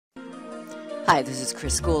Hi, this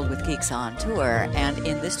is Guld with Geeks On Tour, and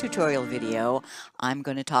in this tutorial video, I'm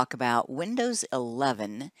going to talk about Windows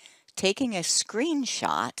 11, taking a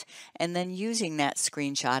screenshot, and then using that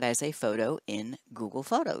screenshot as a photo in Google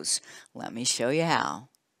Photos. Let me show you how.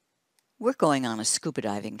 We're going on a scuba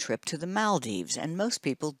diving trip to the Maldives, and most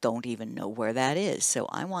people don't even know where that is, so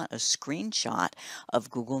I want a screenshot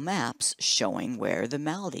of Google Maps showing where the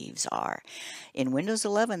Maldives are. In Windows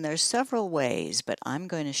 11, there's several ways, but I'm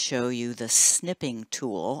going to show you the snipping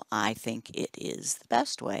tool. I think it is the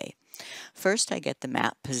best way. First, I get the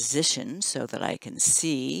map positioned so that I can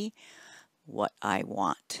see what I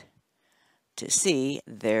want to see.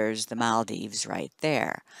 There's the Maldives right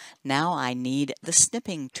there. Now I need the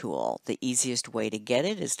snipping tool. The easiest way to get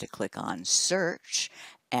it is to click on search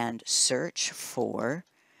and search for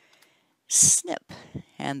snip,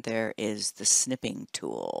 and there is the snipping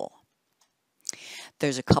tool.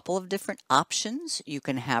 There's a couple of different options. You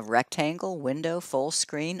can have rectangle, window, full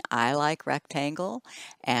screen. I like rectangle,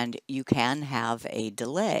 and you can have a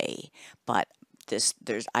delay, but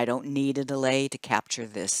I don't need a delay to capture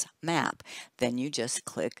this map. Then you just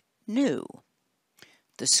click New.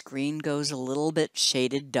 The screen goes a little bit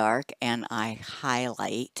shaded dark, and I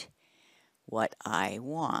highlight what I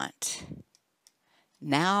want.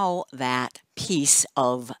 Now that piece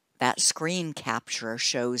of that screen capture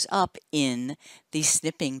shows up in the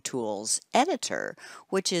Snipping Tools editor,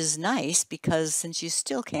 which is nice because since you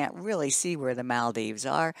still can't really see where the Maldives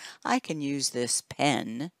are, I can use this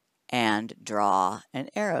pen and draw an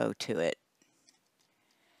arrow to it.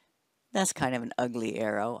 That's kind of an ugly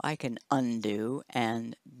arrow. I can undo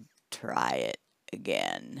and try it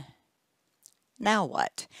again. Now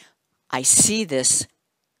what? I see this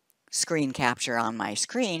screen capture on my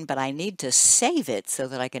screen, but I need to save it so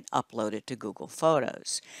that I can upload it to Google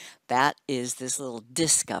Photos. That is this little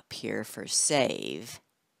disk up here for save.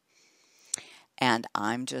 And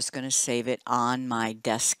I'm just going to save it on my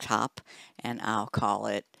desktop, and I'll call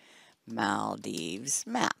it Maldives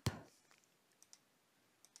Map.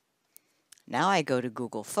 Now I go to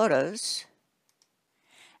Google Photos,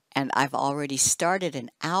 and I've already started an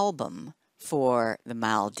album for the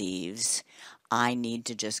Maldives. I need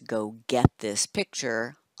to just go get this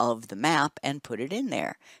picture of the map and put it in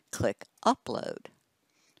there. Click Upload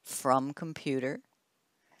from Computer,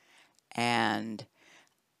 and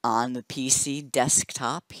on the PC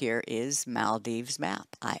desktop, here is Maldives Map.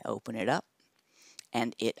 I open it up,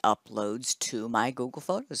 and it uploads to my Google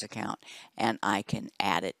Photos account, and I can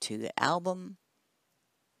add it to the album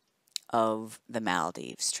of the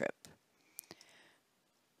Maldives trip.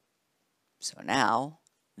 So now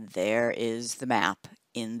there is the map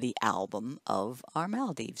in the album of our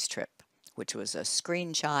Maldives trip, which was a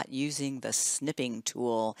screenshot using the snipping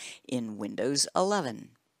tool in Windows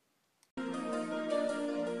 11.